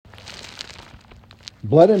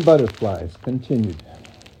Blood and Butterflies, continued.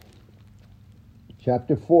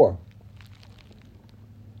 Chapter 4.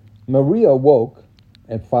 Maria woke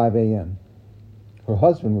at 5 a.m. Her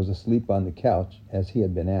husband was asleep on the couch, as he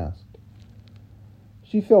had been asked.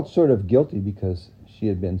 She felt sort of guilty because she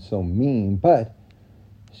had been so mean, but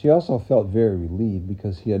she also felt very relieved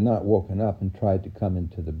because he had not woken up and tried to come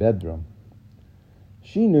into the bedroom.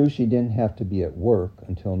 She knew she didn't have to be at work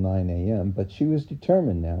until 9 a.m., but she was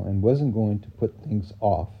determined now and wasn't going to put things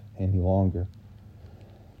off any longer.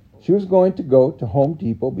 She was going to go to Home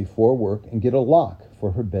Depot before work and get a lock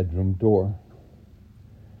for her bedroom door.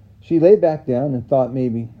 She lay back down and thought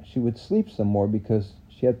maybe she would sleep some more because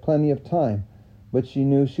she had plenty of time, but she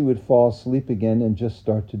knew she would fall asleep again and just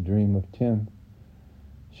start to dream of Tim.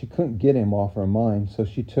 She couldn't get him off her mind, so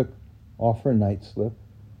she took off her night slip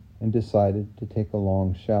and decided to take a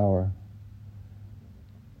long shower.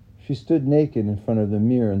 She stood naked in front of the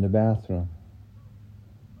mirror in the bathroom.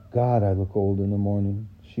 God, I look old in the morning.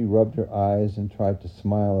 She rubbed her eyes and tried to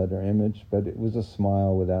smile at her image, but it was a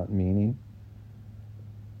smile without meaning.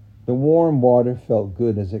 The warm water felt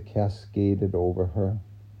good as it cascaded over her.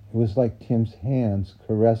 It was like Tim's hands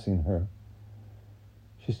caressing her.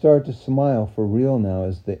 She started to smile for real now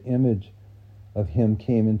as the image of him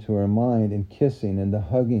came into her mind, and kissing and the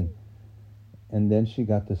hugging. And then she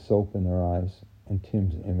got the soap in her eyes, and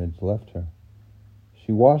Tim's image left her.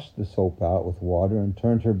 She washed the soap out with water and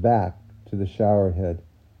turned her back to the shower head.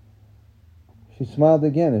 She smiled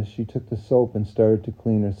again as she took the soap and started to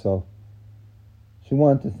clean herself. She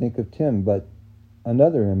wanted to think of Tim, but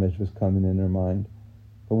another image was coming in her mind.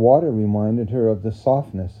 The water reminded her of the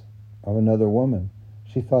softness of another woman.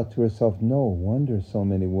 She thought to herself, no wonder so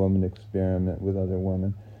many women experiment with other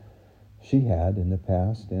women. She had in the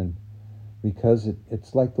past, and because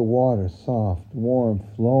it's like the water, soft, warm,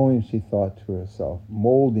 flowing, she thought to herself,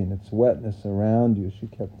 molding its wetness around you. She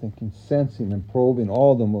kept thinking, sensing and probing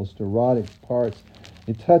all the most erotic parts.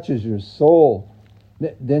 It touches your soul.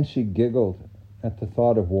 Then she giggled at the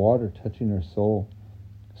thought of water touching her soul.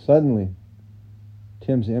 Suddenly,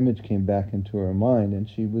 Tim's image came back into her mind, and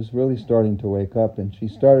she was really starting to wake up, and she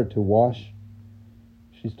started to wash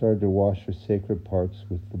her sacred parts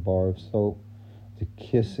with the bar of soap. The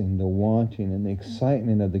kissing, the wanting, and the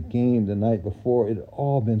excitement of the game the night before, it had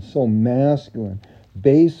all been so masculine.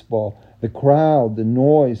 Baseball, the crowd, the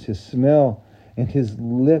noise, his smell, and his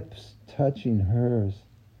lips touching hers.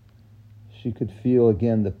 She could feel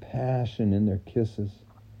again the passion in their kisses.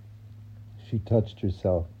 She touched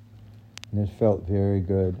herself, and it felt very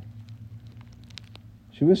good.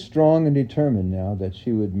 She was strong and determined now that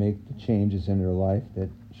she would make the changes in her life that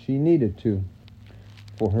she needed to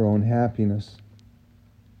for her own happiness.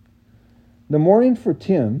 The morning for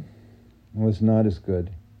Tim was not as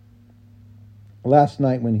good. Last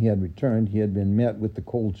night when he had returned, he had been met with the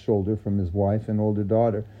cold shoulder from his wife and older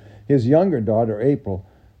daughter. His younger daughter, April,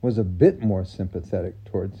 was a bit more sympathetic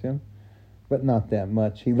towards him, but not that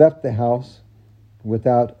much. He left the house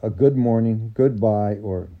without a good morning, goodbye,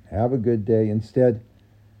 or have a good day. Instead,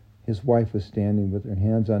 his wife was standing with her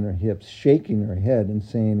hands on her hips, shaking her head and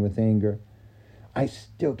saying with anger, I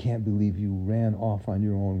still can't believe you ran off on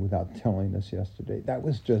your own without telling us yesterday. That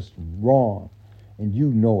was just wrong, and you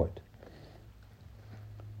know it.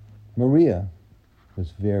 Maria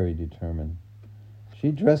was very determined.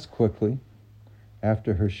 She dressed quickly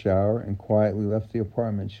after her shower and quietly left the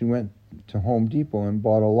apartment. She went to Home Depot and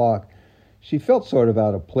bought a lock. She felt sort of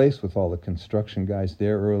out of place with all the construction guys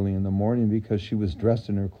there early in the morning because she was dressed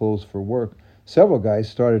in her clothes for work. Several guys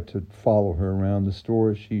started to follow her around the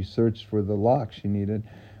store as she searched for the lock she needed.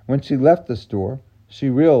 When she left the store, she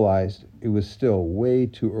realized it was still way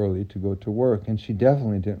too early to go to work, and she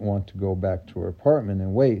definitely didn't want to go back to her apartment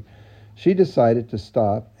and wait. She decided to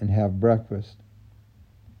stop and have breakfast.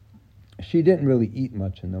 She didn't really eat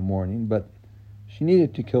much in the morning, but she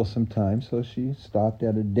needed to kill some time, so she stopped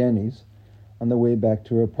at a Denny's on the way back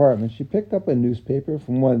to her apartment. She picked up a newspaper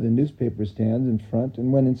from one of the newspaper stands in front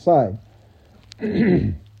and went inside.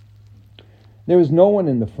 There was no one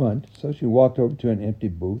in the front, so she walked over to an empty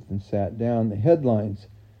booth and sat down. The headlines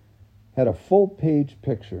had a full-page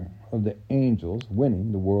picture of the Angels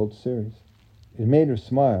winning the World Series. It made her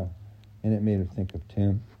smile, and it made her think of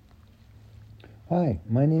Tim. Hi,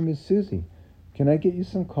 my name is Susie. Can I get you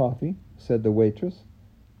some coffee? Said the waitress.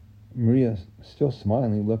 Maria, still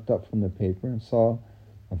smiling, looked up from the paper and saw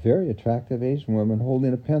a very attractive Asian woman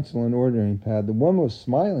holding a pencil and ordering pad. The woman was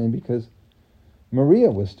smiling because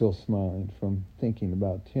Maria was still smiling from thinking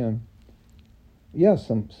about Tim. Yes,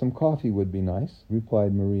 some coffee would be nice,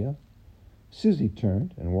 replied Maria. Susie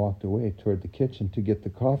turned and walked away toward the kitchen to get the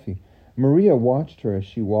coffee. Maria watched her as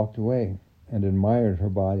she walked away. and admired her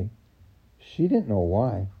body. She didn't know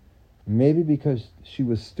why. Maybe because she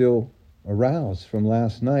was still aroused from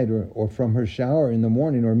last night or from her shower in the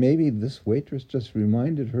morning, or maybe this waitress just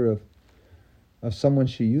reminded her of someone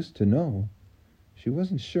she used to know. She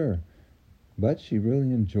wasn't sure, but she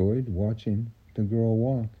really enjoyed watching the girl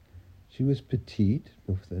walk. She was petite,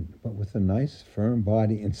 but with a nice, firm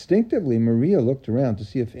body. Instinctively, Maria looked around to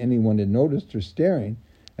see if anyone had noticed her staring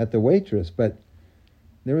at the waitress, but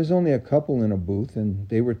there was only a couple in a booth, and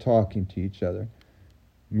they were talking to each other.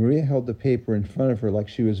 Maria held the paper in front of her like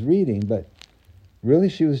she was reading, but really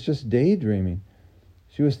she was just daydreaming.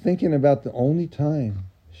 She was thinking about the only time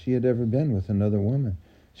she had ever been with another woman.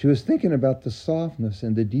 She was thinking about the softness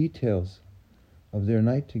and the details of their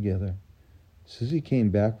night together. Susie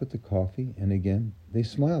came back with the coffee, and again they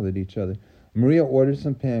smiled at each other. Maria ordered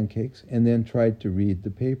some pancakes and then tried to read the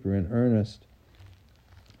paper in earnest.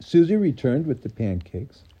 Susie returned with the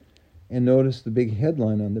pancakes and noticed the big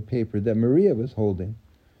headline on the paper that Maria was holding.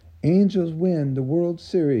 Angels win the World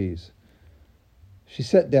Series. She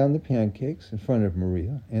set down the pancakes in front of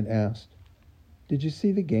Maria and asked, "Did you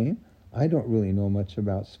see the game? I don't really know much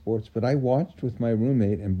about sports, but I watched with my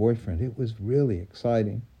roommate and boyfriend. It was really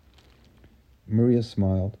exciting." Maria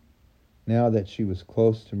smiled, now that she was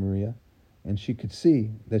close to Maria, and she could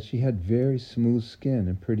see that she had very smooth skin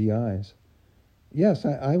and pretty eyes. "Yes,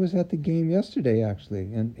 I was at the game yesterday,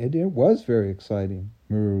 actually, and it was very exciting,"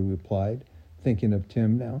 Maria replied, thinking of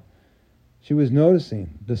Tim now. She was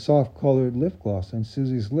noticing the soft-colored lip gloss on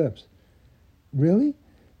Susie's lips. "Really?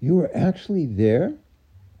 You were actually there?"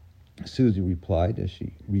 Susie replied as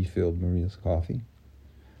she refilled Maria's coffee.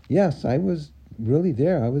 "Yes, I was really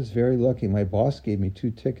there. I was very lucky. My boss gave me 2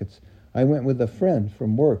 tickets. I went with a friend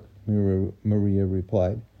from work," Maria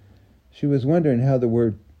replied. She was wondering how the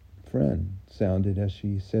word friend sounded as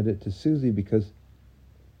she said it to Susie, because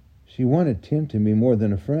she wanted Tim to be more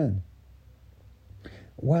than a friend.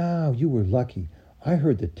 "Wow, you were lucky. I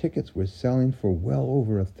heard the tickets were selling for well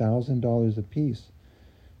over $1,000 apiece,"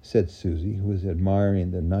 said Susie, who was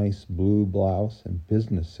admiring the nice blue blouse and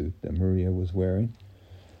business suit that Maria was wearing.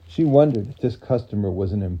 She wondered if this customer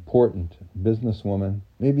was an important businesswoman,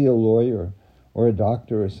 maybe a lawyer or a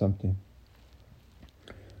doctor or something.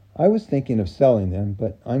 "I was thinking of selling them,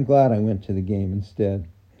 but I'm glad I went to the game instead.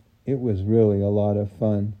 It was really a lot of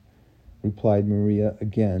fun," replied Maria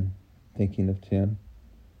again, thinking of Tim.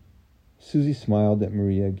 Susie smiled at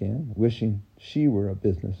Maria again, wishing she were a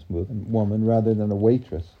businesswoman rather than a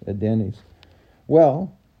waitress at Denny's.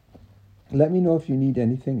 "Well, let me know if you need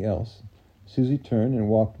anything else." Susie turned and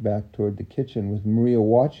walked back toward the kitchen with Maria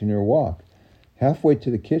watching her walk. Halfway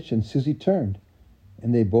to the kitchen, Susie turned,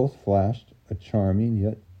 and they both flashed a charming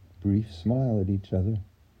yet brief smile at each other.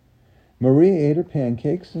 Maria ate her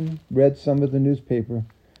pancakes and read some of the newspaper.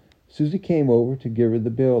 Susie came over to give her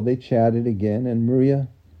the bill. They chatted again, and Maria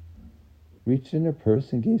reached in her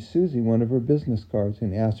purse and gave Susie one of her business cards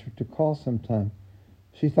and asked her to call sometime.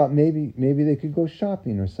 She thought maybe they could go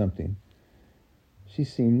shopping or something. She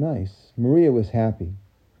seemed nice. Maria was happy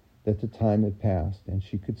that the time had passed and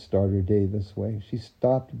she could start her day this way. She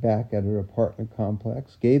stopped back at her apartment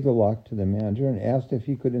complex, gave the lock to the manager, and asked if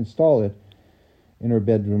he could install it in her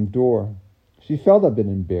bedroom door. She felt a bit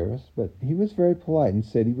embarrassed, but he was very polite and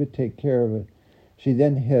said he would take care of it. She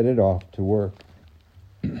then headed off to work.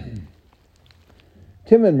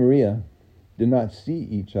 Tim and Maria did not see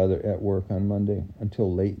each other at work on Monday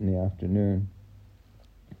until late in the afternoon.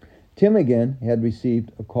 Tim again had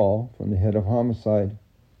received a call from the head of homicide.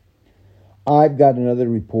 "I've got another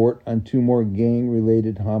report on 2 more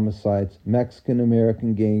gang-related homicides.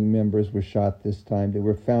 Mexican-American gang members were shot this time. They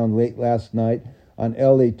were found late last night on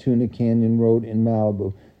L.A. Tuna Canyon Road in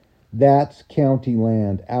Malibu. That's county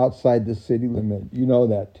land outside the city limit. You know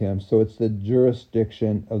that, Tim. So it's the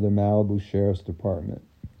jurisdiction of the Malibu Sheriff's Department.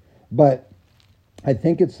 But I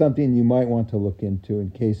think it's something you might want to look into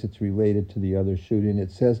in case it's related to the other shooting.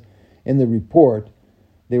 It says in the report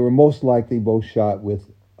they were most likely both shot with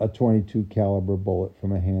a .22 caliber bullet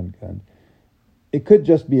from a handgun. It could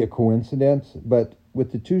just be a coincidence, but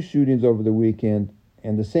with the 2 shootings over the weekend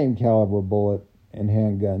and the same caliber bullet and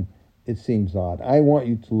handgun, it seems odd. I want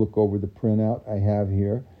you to look over the printout I have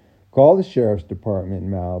here. Call the Sheriff's Department in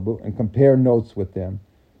Malibu and compare notes with them.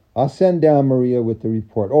 I'll send down Maria with the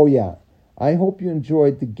report. Oh, yeah, I hope you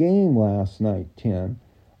enjoyed the game last night, Tim.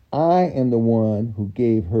 I am the one who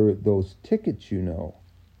gave her those tickets, you know."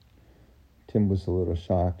 Tim was a little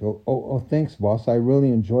shocked. Oh, thanks, boss. I really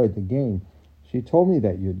enjoyed the game. She told me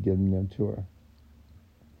that you'd given them to her."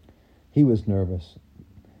 He was nervous,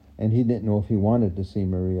 and he didn't know if he wanted to see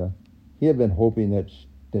Maria. He had been hoping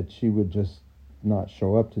that she would just not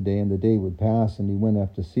show up today, and the day would pass and he wouldn't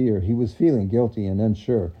have to see her. He was feeling guilty and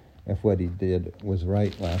unsure if what he did was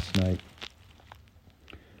right last night.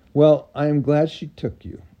 "Well, I am glad she took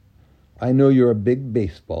you. I know you're a big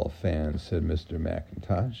baseball fan," said Mr.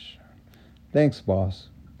 McIntosh. "Thanks, boss,"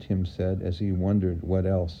 Tim said, as he wondered what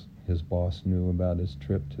else his boss knew about his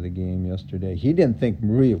trip to the game yesterday. He didn't think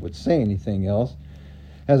Maria would say anything else.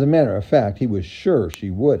 As a matter of fact, he was sure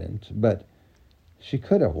she wouldn't, but she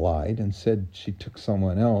could have lied and said she took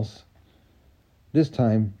someone else. This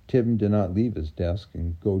time, Tim did not leave his desk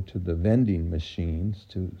and go to the vending machines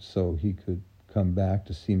so he could come back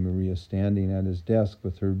to see Maria standing at his desk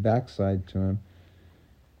with her backside to him.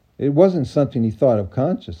 It wasn't something he thought of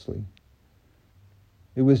consciously.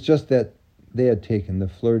 It was just that they had taken the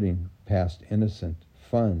flirting past innocent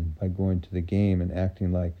fun by going to the game and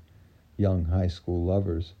acting like young high school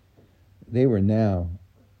lovers. They were now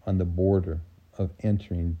on the border of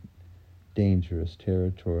entering dangerous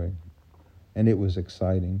territory, and it was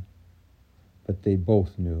exciting. But they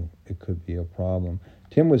both knew it could be a problem.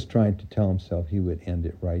 Tim was trying to tell himself he would end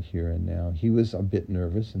it right here and now. He was a bit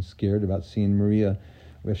nervous and scared about seeing Maria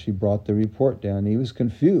where she brought the report down. He was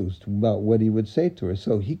confused about what he would say to her.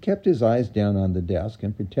 So he kept his eyes down on the desk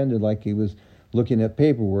and pretended like he was looking at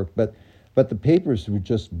paperwork. But the papers were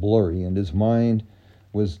just blurry, and his mind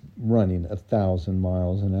was running 1,000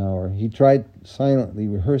 miles an hour. He tried silently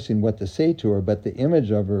rehearsing what to say to her, but the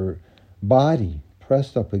image of her body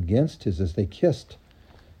pressed up against his as they kissed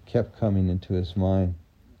kept coming into his mind.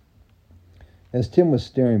 As Tim was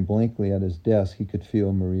staring blankly at his desk, he could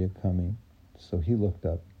feel Maria coming. So he looked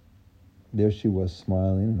up. There she was,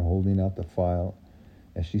 smiling and holding out the file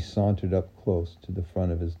as she sauntered up close to the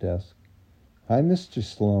front of his desk. "Hi, Mr.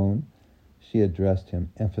 Sloan," she addressed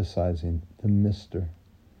him, emphasizing the Mr.,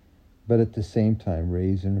 but at the same time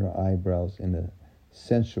raising her eyebrows in a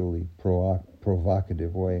sensually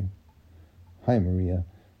provocative way. "Hi, Maria,"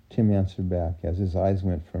 Tim answered back as his eyes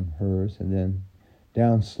went from hers and then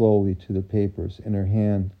down slowly to the papers in her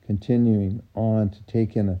hand, continuing on to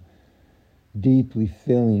take in a deeply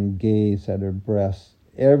filling gaze at her breasts.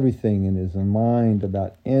 Everything in his mind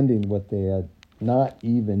about ending what they had not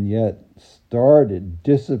even yet started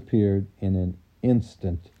disappeared in an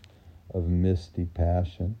instant of misty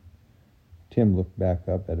passion. Tim looked back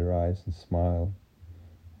up at her eyes and smiled.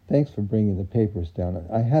 "Thanks for bringing the papers down.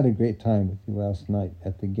 I had a great time with you last night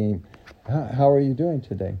at the game. How are you doing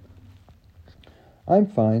today?" "I'm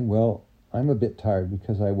fine. Well, I'm a bit tired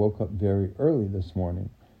because I woke up very early this morning."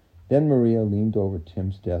 Then Maria leaned over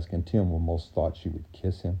Tim's desk, and Tim almost thought she would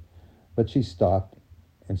kiss him. But she stopped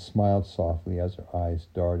and smiled softly as her eyes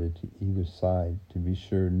darted to either side to be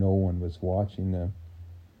sure no one was watching them.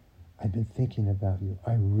 "I've been thinking about you.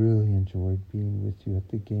 I really enjoyed being with you at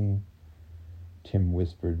the game." Tim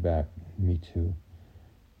whispered back, "Me too."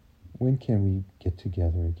 "When can we get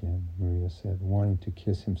together again?" Maria said, wanting to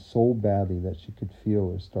kiss him so badly that she could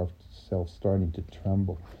feel herself starting to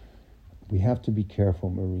tremble. "We have to be careful,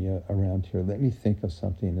 Maria, around here. Let me think of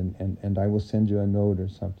something, and I will send you a note or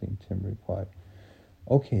something," Tim replied.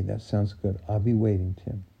 "Okay, that sounds good. I'll be waiting,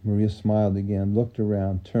 Tim." Maria smiled again, looked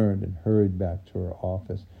around, turned, and hurried back to her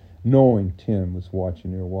office. Knowing Tim was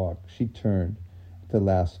watching her walk, she turned at the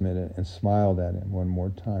last minute and smiled at him one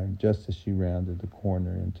more time, just as she rounded the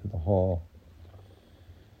corner into the hall.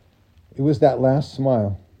 It was that last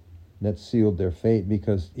smile that sealed their fate,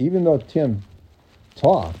 because even though Tim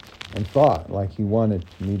talked and thought like he wanted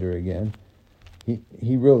to meet her again,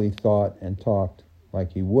 he really thought and talked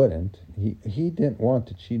like he wouldn't. He didn't want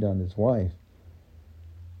to cheat on his wife.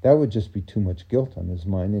 That would just be too much guilt on his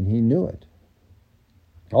mind, and he knew it.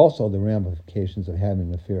 Also, the ramifications of having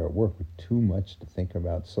an affair at work were too much to think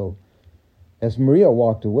about. So, as Maria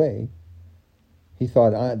walked away, he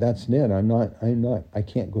thought, "That's it. I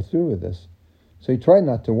can't go through with this." So he tried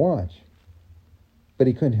not to watch, but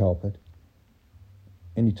he couldn't help it.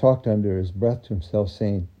 And he talked under his breath to himself,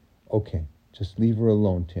 saying, "Okay, just leave her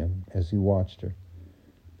alone, Tim," as he watched her.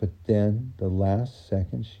 But then, the last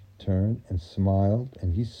second, she turned and smiled,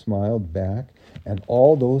 and he smiled back, and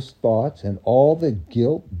all those thoughts and all the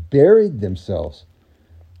guilt buried themselves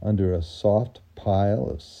under a soft pile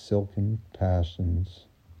of silken passions.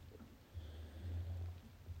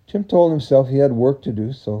 Tim told himself he had work to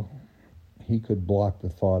do, so he could block the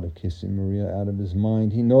thought of kissing Maria out of his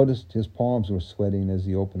mind. He noticed his palms were sweating as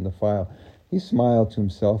he opened the file. He smiled to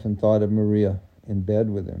himself and thought of Maria in bed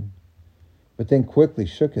with him, but then quickly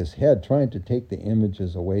shook his head, trying to take the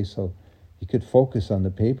images away so he could focus on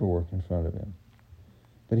the paperwork in front of him.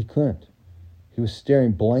 But he couldn't. He was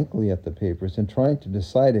staring blankly at the papers and trying to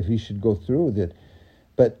decide if he should go through with it.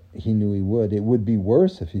 But he knew he would. It would be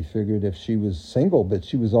worse if he figured if she was single, but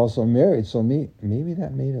she was also married. So maybe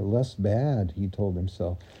that made it less bad, he told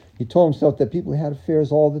himself. He told himself that people had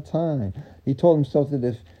affairs all the time. He told himself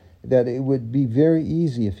that it would be very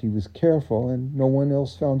easy if he was careful and no one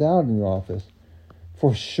else found out in the office.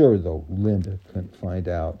 For sure, though, Linda couldn't find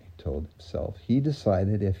out, he told himself. He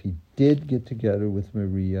decided if he did get together with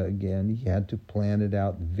Maria again, he had to plan it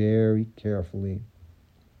out very carefully.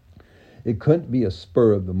 It couldn't be a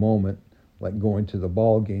spur of the moment, like going to the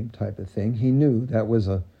ball game type of thing. He knew that was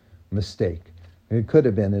a mistake. It could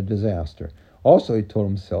have been a disaster. Also, he told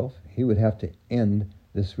himself he would have to end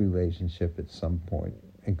this relationship at some point.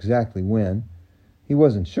 Exactly when, he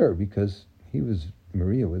wasn't sure, because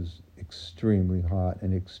Maria was extremely hot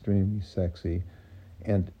and extremely sexy,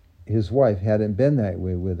 and his wife hadn't been that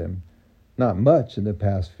way with him, not much in the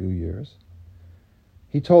past few years.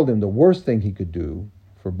 He told him the worst thing he could do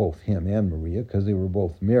for both him and Maria, because they were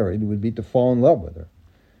both married, would be to fall in love with her.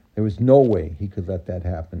 There was no way he could let that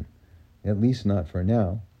happen, at least not for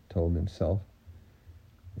now, told himself.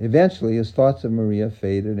 Eventually, his thoughts of Maria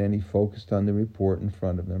faded, and he focused on the report in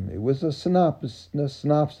front of him. It was a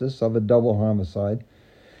synopsis of a double homicide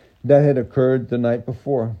that had occurred the night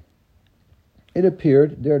before. It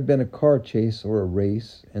appeared there had been a car chase or a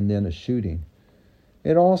race, and then a shooting.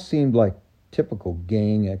 It all seemed like typical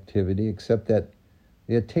gang activity, except that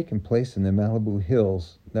it had taken place in the Malibu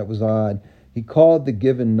Hills. That was odd. He called the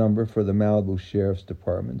given number for the Malibu Sheriff's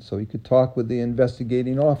Department so he could talk with the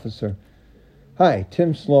investigating officer. Hi,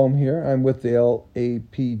 Tim Sloan here. I'm with the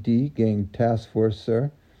LAPD Gang Task Force,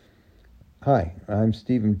 sir. Hi, I'm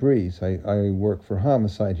Stephen Breeze. I work for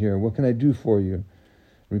Homicide here. What can I do for you?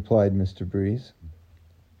 Replied Mr. Breeze.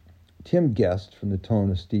 Tim guessed from the tone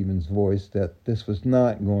of Stephen's voice that this was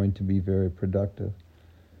not going to be very productive.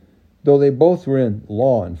 Though they both were in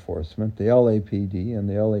law enforcement, the LAPD and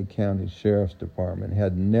the LA County Sheriff's Department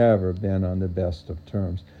had never been on the best of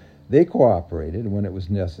terms. They cooperated when it was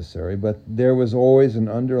necessary, but there was always an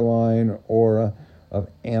underlying aura of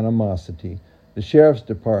animosity. The Sheriff's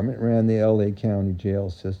Department ran the LA County jail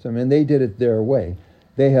system, and they did it their way.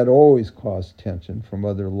 They had always caused tension from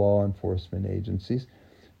other law enforcement agencies.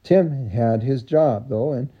 Tim had his job,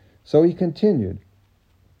 though, and so he continued.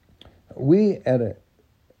 We had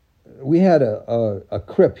a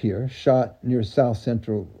Crip here shot near South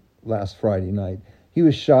Central last Friday night. He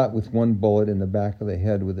was shot with one bullet in the back of the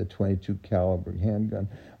head with a .22 caliber handgun.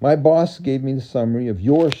 My boss gave me the summary of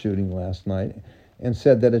your shooting last night and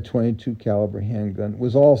said that a .22 caliber handgun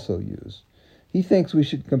was also used. He thinks we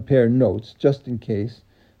should compare notes just in case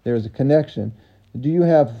there's a connection. Do you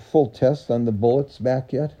have full tests on the bullets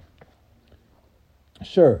back yet?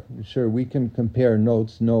 Sure, we can compare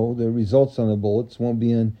notes. No, the results on the bullets won't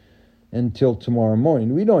be in until tomorrow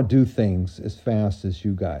morning. We don't do things as fast as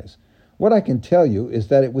you guys. What I can tell you is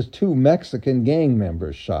that it was 2 Mexican gang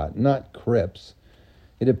members shot, not Crips.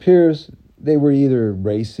 It appears they were either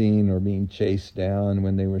racing or being chased down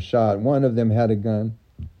when they were shot. One of them had a gun,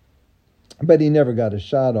 but he never got a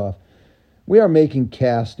shot off. We are making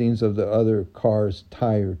castings of the other car's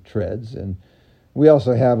tire treads, and we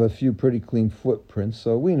also have a few pretty clean footprints,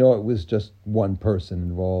 so we know it was just one person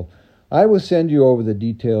involved. I will send you over the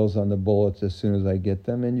details on the bullets as soon as I get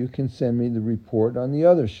them, and you can send me the report on the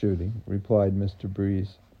other shooting, replied Mr.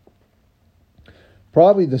 Breeze.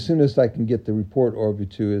 Probably the soonest I can get the report over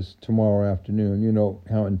to you is tomorrow afternoon. You know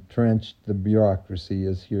how entrenched the bureaucracy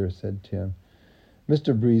is here, said Tim.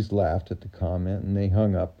 Mr. Breeze laughed at the comment, and they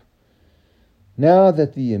hung up. Now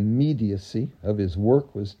that the immediacy of his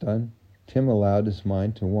work was done, Tim allowed his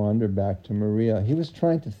mind to wander back to Maria. He was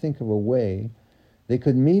trying to think of a way they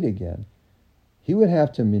could meet again. He would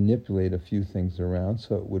have to manipulate a few things around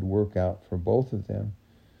so it would work out for both of them.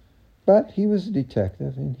 But he was a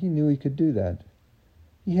detective, and he knew he could do that.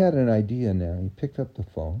 He had an idea now. He picked up the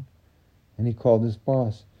phone, and he called his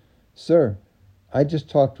boss. Sir, I just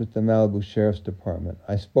talked with the Malibu Sheriff's Department.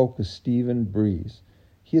 I spoke with Stephen Breeze.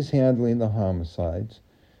 He is handling the homicides.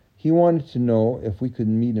 He wanted to know if we could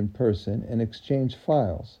meet in person and exchange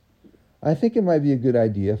files. I think it might be a good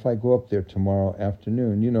idea if I go up there tomorrow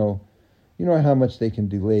afternoon. You know how much they can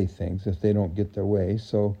delay things if they don't get their way.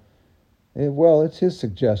 So, it's his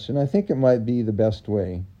suggestion. I think it might be the best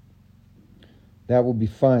way. That will be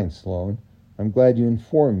fine, Sloan. I'm glad you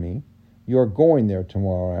informed me. You are going there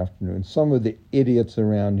tomorrow afternoon. Some of the idiots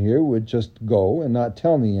around here would just go and not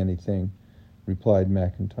tell me anything, replied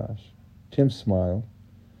McIntosh. Tim smiled.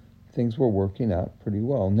 Things were working out pretty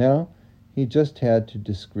well. Now, he just had to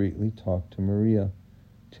discreetly talk to Maria.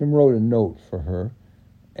 Tim wrote a note for her,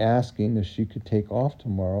 asking if she could take off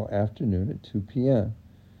tomorrow afternoon at 2 p.m.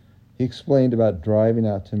 He explained about driving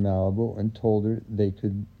out to Malibu and told her they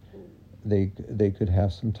could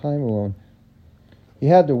have some time alone. He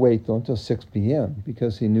had to wait, though, until 6 p.m.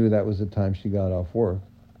 because he knew that was the time she got off work.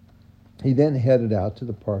 He then headed out to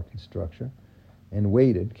the parking structure and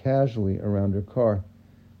waited casually around her car.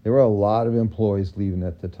 There were a lot of employees leaving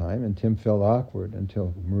at the time, and Tim felt awkward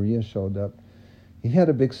until Maria showed up. He had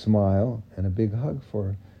a big smile and a big hug for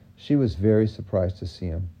her. She was very surprised to see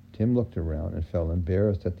him. Tim looked around and felt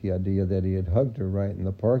embarrassed at the idea that he had hugged her right in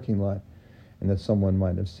the parking lot and that someone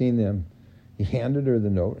might have seen them. He handed her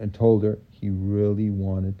the note and told her he really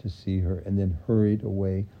wanted to see her, and then hurried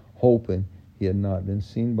away, hoping he had not been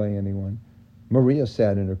seen by anyone. Maria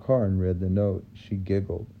sat in her car and read the note. She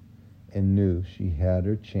giggled and knew she had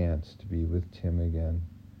her chance to be with Tim again.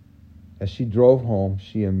 As she drove home,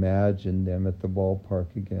 she imagined them at the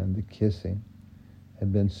ballpark again. The kissing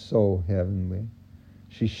had been so heavenly.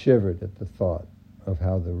 She shivered at the thought of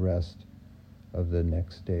how the rest of the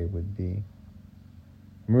next day would be.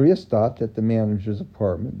 Maria stopped at the manager's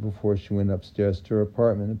apartment before she went upstairs to her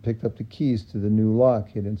apartment and picked up the keys to the new lock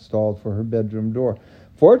he had installed for her bedroom door.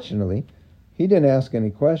 Fortunately, he didn't ask any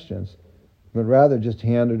questions, but rather just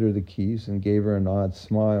handed her the keys and gave her an odd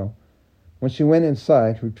smile. When she went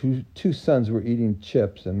inside, her two sons were eating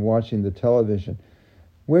chips and watching the television.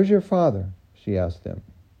 "Where's your father?" she asked them.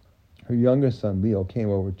 Her younger son, Leo, came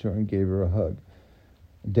over to her and gave her a hug.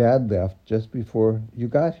 "Dad left just before you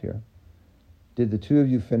got here." "Did the two of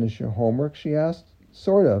you finish your homework?" she asked.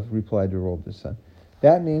 "Sort of," replied her older son.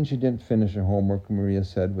 "That means you didn't finish your homework," Maria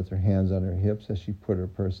said with her hands on her hips as she put her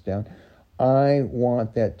purse down. "I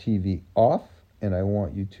want that TV off, and I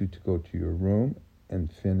want you two to go to your room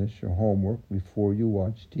and finish your homework before you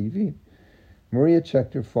watch TV. Maria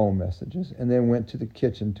checked her phone messages and then went to the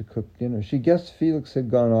kitchen to cook dinner. She guessed Felix had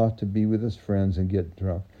gone off to be with his friends and get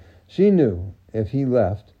drunk. She knew if he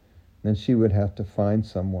left, then she would have to find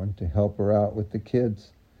someone to help her out with the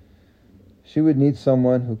kids. She would need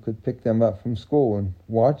someone who could pick them up from school and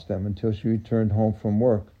watch them until she returned home from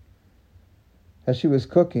work. As she was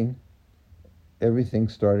cooking, everything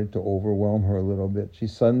started to overwhelm her a little bit. She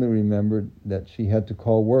suddenly remembered that she had to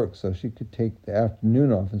call work so she could take the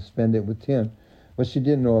afternoon off and spend it with Tim, but she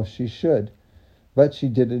didn't know if she should. But she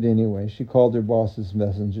did it anyway. She called her boss's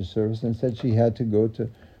messenger service and said she had to go to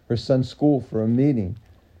her son's school for a meeting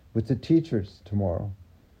with the teachers tomorrow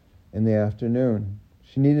in the afternoon.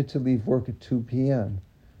 She needed to leave work at 2 p.m.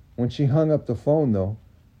 When she hung up the phone, though,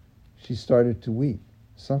 she started to weep.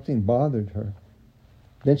 Something bothered her.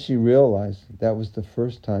 Then she realized that was the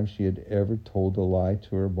first time she had ever told a lie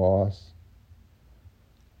to her boss.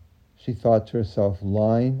 She thought to herself,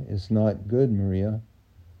 lying is not good, Maria.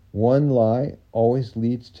 One lie always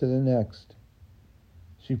leads to the next.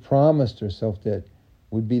 She promised herself that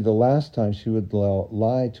would be the last time she would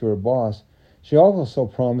lie to her boss. She also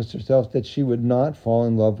promised herself that she would not fall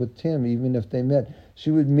in love with Tim, even if they met.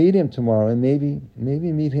 She would meet him tomorrow and maybe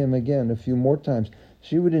meet him again a few more times.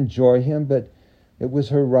 She would enjoy him, but it was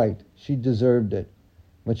her right. She deserved it.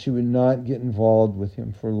 But she would not get involved with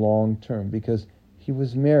him for long term because he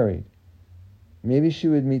was married. Maybe she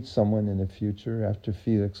would meet someone in the future after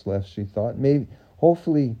Felix left, she thought.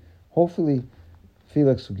 Hopefully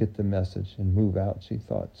Felix would get the message and move out, she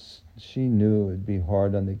thought. She knew it would be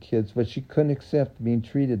hard on the kids, but she couldn't accept being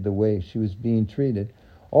treated the way she was being treated.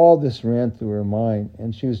 All this ran through her mind,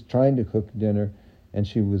 and she was trying to cook dinner, and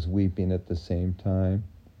she was weeping at the same time.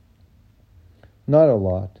 Not a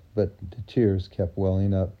lot, but the tears kept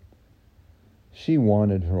welling up. She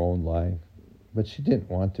wanted her own life, but she didn't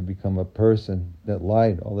want to become a person that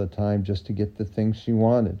lied all the time just to get the things she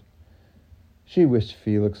wanted. She wished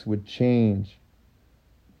Felix would change,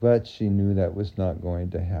 but she knew that was not going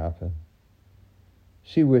to happen.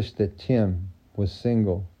 She wished that Tim was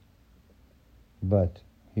single, but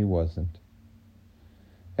he wasn't.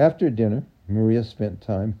 After dinner, Maria spent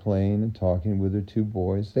time playing and talking with her two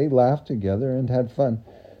boys. They laughed together and had fun.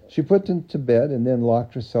 She put them to bed and then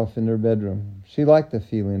locked herself in her bedroom. She liked the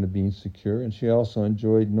feeling of being secure, and she also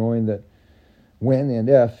enjoyed knowing that when and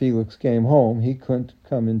if Felix came home, he couldn't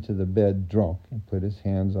come into the bed drunk and put his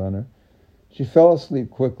hands on her. She fell asleep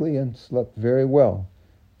quickly and slept very well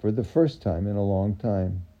for the first time in a long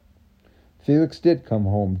time. Felix did come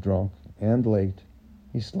home drunk and late.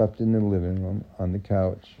 He slept in the living room on the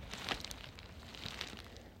couch.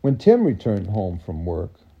 When Tim returned home from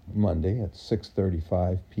work Monday at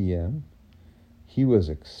 6:35 p.m., he was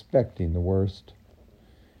expecting the worst.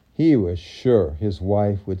 He was sure his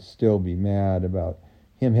wife would still be mad about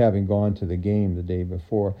him having gone to the game the day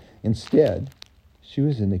before. Instead, she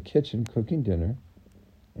was in the kitchen cooking dinner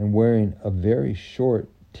and wearing a very short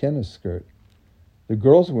tennis skirt. The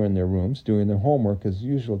girls were in their rooms doing their homework as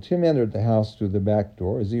usual. Tim entered the house through the back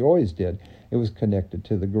door, as he always did. It was connected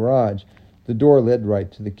to the garage. The door led right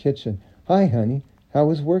to the kitchen. "Hi, honey. How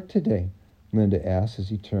was work today?" Linda asked as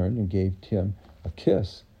he turned and gave Tim a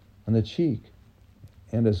kiss on the cheek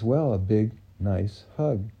and as well a big, nice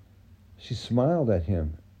hug. She smiled at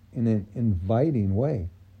him in an inviting way.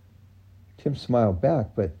 Tim smiled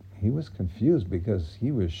back, but he was confused because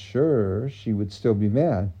he was sure she would still be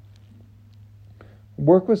mad.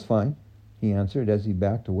 "Work was fine," he answered as he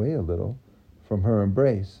backed away a little from her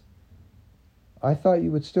embrace. "I thought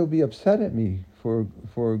you would still be upset at me for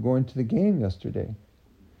going to the game yesterday."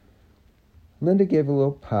 Linda gave a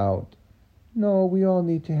little pout. "No, we all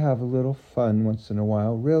need to have a little fun once in a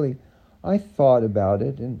while. Really, I thought about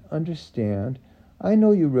it and understand. I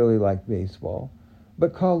know you really like baseball,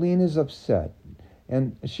 but Colleen is upset,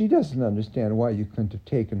 and she doesn't understand why you couldn't have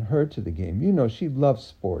taken her to the game. You know, she loves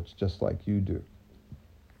sports just like you do."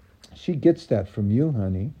 "She gets that from you,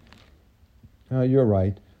 honey." You're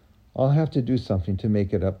right. I'll have to do something to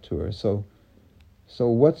make it up to her. So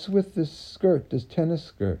what's with this skirt, this tennis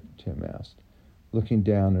skirt?" Tim asked, looking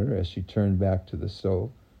down at her as she turned back to the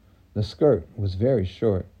stove. The skirt was very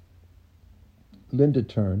short. Linda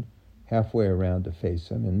turned halfway around to face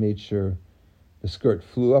him and made sure the skirt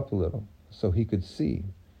flew up a little so he could see.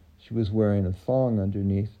 She was wearing a thong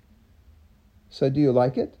underneath. "So do you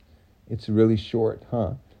like it? It's really short,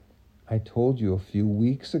 huh?" "I told you a few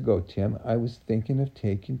weeks ago, Tim, I was thinking of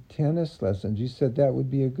taking tennis lessons. You said that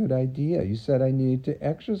would be a good idea. You said I needed to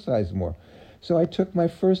exercise more. So I took my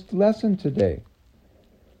first lesson today."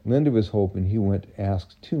 Linda was hoping he wouldn't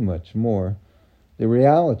ask too much more. The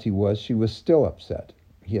reality was she was still upset.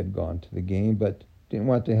 He had gone to the game, but didn't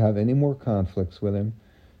want to have any more conflicts with him.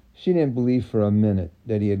 She didn't believe for a minute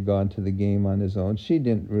that he had gone to the game on his own. She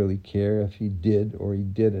didn't really care if he did or he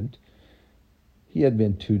didn't. He had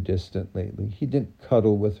been too distant lately. He didn't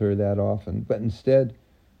cuddle with her that often, but instead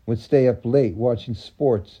would stay up late watching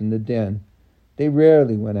sports in the den. They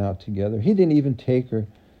rarely went out together. He didn't even take her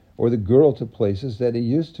or the girl to places that he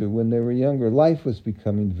used to when they were younger. Life was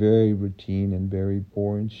becoming very routine and very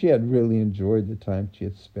boring. She had really enjoyed the time she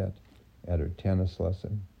had spent at her tennis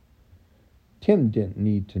lesson. Tim didn't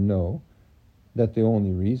need to know that the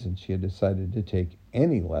only reason she had decided to take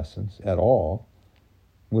any lessons at all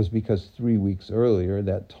was because 3 weeks earlier,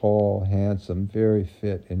 that tall, handsome, very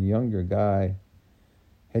fit, and younger guy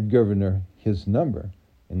had given her his number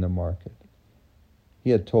in the market.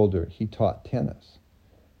 He had told her he taught tennis,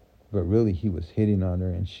 but really he was hitting on her,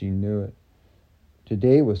 and she knew it.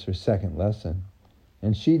 Today was her second lesson,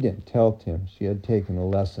 and she didn't tell Tim she had taken a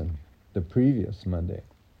lesson the previous Monday.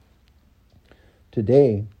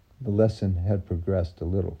 Today, the lesson had progressed a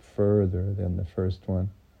little further than the first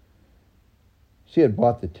one. She had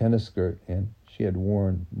bought the tennis skirt, and she had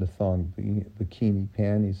worn the thong bikini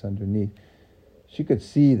panties underneath. She could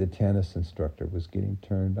see the tennis instructor was getting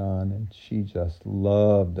turned on, and she just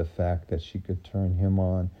loved the fact that she could turn him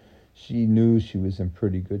on. She knew she was in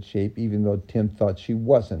pretty good shape, even though Tim thought she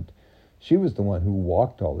wasn't. She was the one who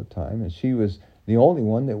walked all the time, and she was the only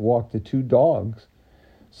one that walked the two dogs.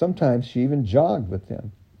 Sometimes she even jogged with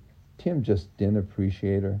them. Tim just didn't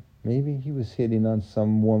appreciate her. Maybe he was hitting on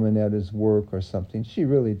some woman at his work or something. She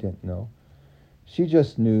really didn't know. She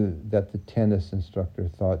just knew that the tennis instructor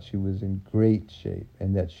thought she was in great shape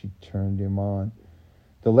and that she turned him on.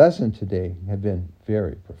 The lesson today had been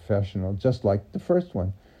very professional, just like the first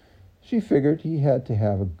one. She figured he had to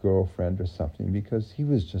have a girlfriend or something because he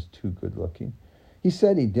was just too good looking. He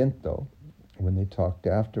said he didn't, though, when they talked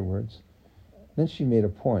afterwards. Then she made a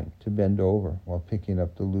point to bend over while picking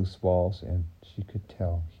up the loose balls, and she could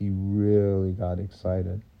tell he really got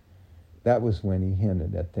excited. That was when he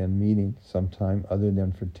hinted at them meeting sometime other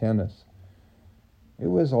than for tennis. It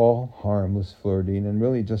was all harmless flirting and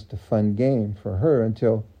really just a fun game for her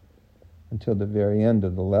until the very end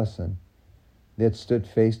of the lesson. They had stood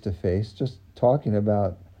face to face, just talking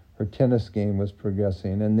about her tennis game was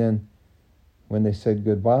progressing, and then when they said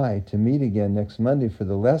goodbye to meet again next Monday for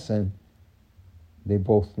the lesson, they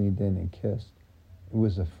both leaned in and kissed. It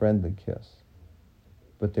was a friendly kiss,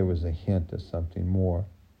 but there was a hint of something more,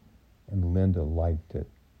 and Linda liked it.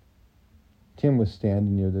 Tim was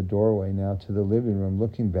standing near the doorway now to the living room,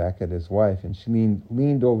 looking back at his wife, and she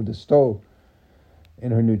leaned over the stove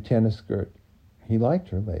in her new tennis skirt. He liked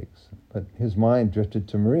her legs, but his mind drifted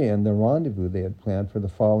to Maria and the rendezvous they had planned for the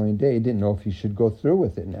following day. He didn't know if he should go through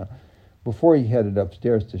with it now. Before he headed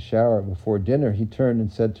upstairs to shower before dinner, he turned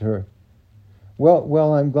and said to her,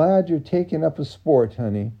 Well, I'm glad you're taking up a sport,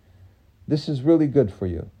 honey. This is really good for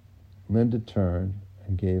you." Linda turned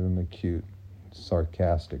and gave him a cute,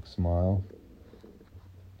 sarcastic smile.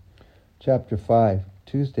 Chapter 5,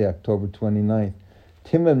 Tuesday, October 29th.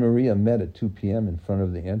 Tim and Maria met at 2 p.m. in front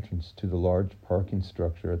of the entrance to the large parking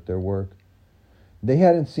structure at their work. They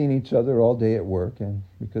hadn't seen each other all day at work, and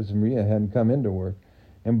because Maria hadn't come into work,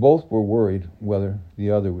 and both were worried whether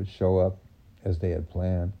the other would show up as they had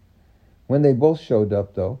planned. When they both showed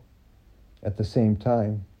up, though, at the same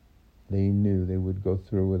time, they knew they would go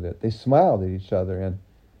through with it. They smiled at each other, and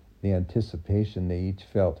the anticipation they each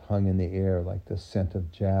felt hung in the air like the scent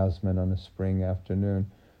of jasmine on a spring afternoon.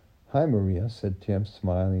 "Hi, Maria," said Tim,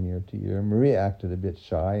 smiling ear to ear. Maria acted a bit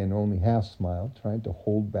shy and only half smiled, trying to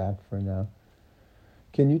hold back for now.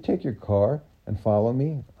 "Can you take your car and follow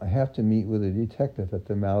me? I have to meet with a detective at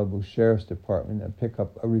the Malibu Sheriff's Department and pick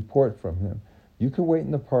up a report from him. You can wait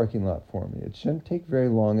in the parking lot for me. It shouldn't take very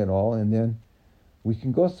long at all, and then we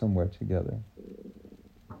can go somewhere together."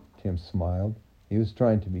 Tim smiled. He was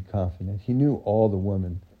trying to be confident. He knew all the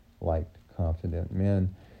women liked confident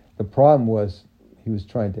men. The problem was he was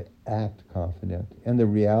trying to act confident, and the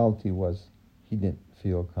reality was he didn't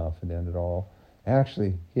feel confident at all.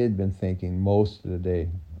 Actually, he had been thinking most of the day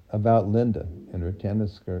about Linda and her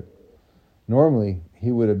tennis skirt. Normally,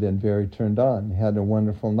 he would have been very turned on, had a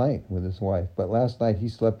wonderful night with his wife, but last night he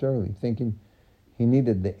slept early, thinking he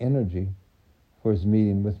needed the energy for his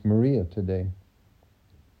meeting with Maria today.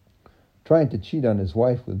 Trying to cheat on his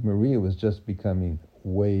wife with Maria was just becoming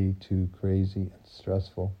way too crazy and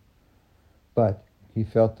stressful. But he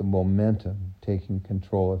felt the momentum taking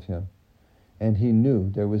control of him, and he knew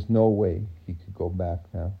there was no way he could go back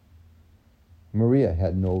now. Maria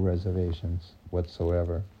had no reservations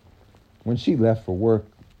whatsoever. When she left for work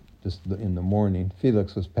just in the morning,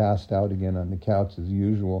 Felix was passed out again on the couch as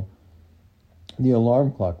usual. The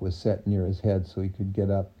alarm clock was set near his head so he could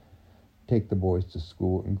get up, take the boys to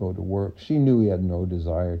school, and go to work. She knew he had no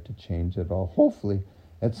desire to change at all. Hopefully,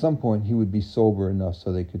 at some point, he would be sober enough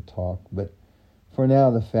so they could talk, but for now,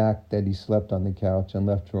 the fact that he slept on the couch and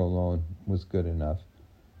left her alone was good enough.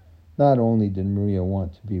 Not only did Maria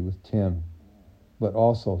want to be with Tim, but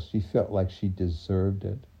also she felt like she deserved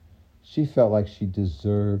it. She felt like she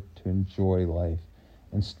deserved to enjoy life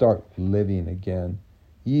and start living again,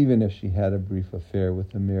 even if she had a brief affair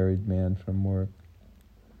with a married man from work.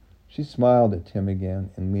 She smiled at Tim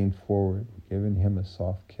again and leaned forward, giving him a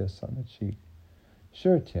soft kiss on the cheek.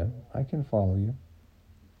 "Sure, Tim, I can follow you."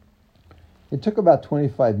 It took about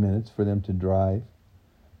 25 minutes for them to drive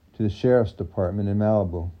to the sheriff's department in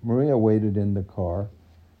Malibu. Maria waited in the car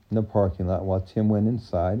in the parking lot while Tim went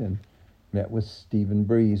inside and met with Stephen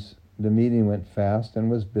Breeze. The meeting went fast and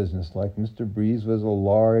was businesslike. Mr. Breeze was a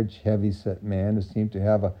large, heavy-set man who seemed to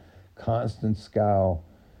have a constant scowl.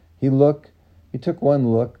 He took one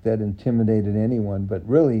look that intimidated anyone, but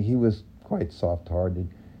really he was quite soft-hearted.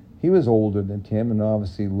 He was older than Tim and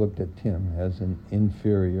obviously looked at Tim as an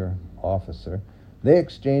inferior officer. They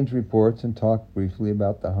exchanged reports and talked briefly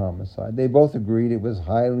about the homicide. They both agreed it was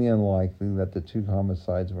highly unlikely that the two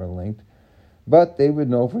homicides were linked, but they would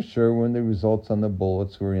know for sure when the results on the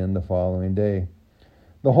bullets were in the following day.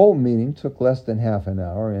 The whole meeting took less than half an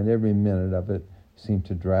hour, and every minute of it seemed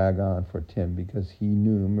to drag on for Tim because he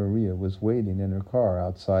knew Maria was waiting in her car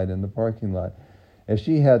outside in the parking lot. If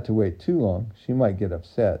she had to wait too long, she might get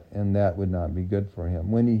upset, and that would not be good for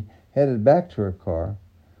him. When he headed back to her car,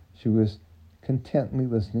 she was contentedly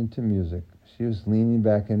listening to music. She was leaning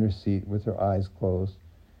back in her seat with her eyes closed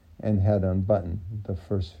and had unbuttoned the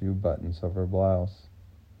first few buttons of her blouse.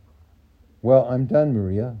 "Well, I'm done,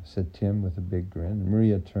 Maria," said Tim with a big grin.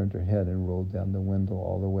 Maria turned her head and rolled down the window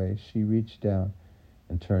all the way. She reached down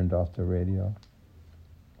and turned off the radio.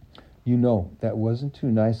 "You know, that wasn't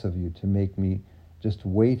too nice of you to make me just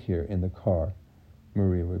wait here in the car,"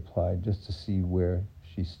 Maria replied, just to see where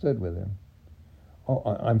she stood with him. "Oh,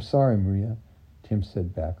 I'm sorry, Maria," Tim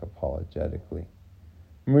said back apologetically.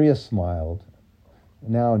 Maria smiled,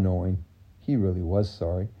 now knowing he really was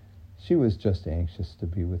sorry. She was just anxious to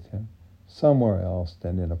be with him, somewhere else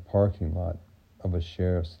than in a parking lot of a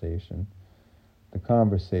sheriff's station. The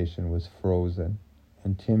conversation was frozen,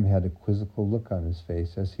 and Tim had a quizzical look on his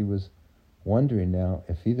face as he was wondering now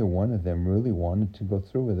if either one of them really wanted to go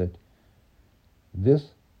through with it.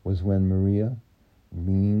 This was when Maria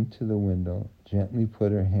leaned to the window, gently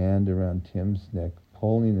put her hand around Tim's neck,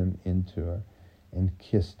 pulling him into her, and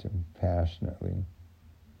kissed him passionately.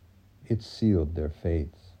 It sealed their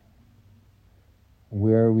fates.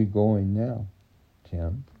 "Where are we going now,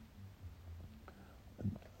 Tim?"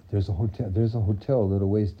 There's a hotel a little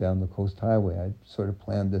ways down the coast highway. I sort of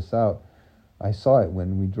planned this out. I saw it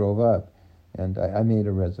when we drove up, and I made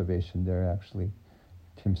a reservation there, actually,"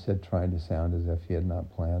 Tim said, trying to sound as if he had not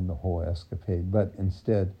planned the whole escapade. But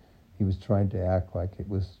instead, he was trying to act like it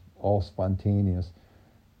was all spontaneous.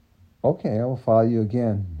 Okay, I will follow you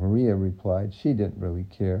again, Maria replied. She didn't really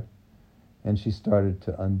care. And she started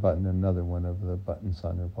to unbutton another one of the buttons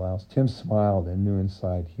on her blouse. Tim smiled and knew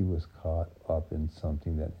inside he was caught up in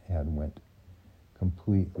something that had went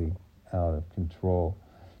completely out of control.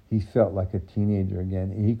 He felt like a teenager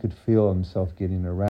again. He could feel himself getting around.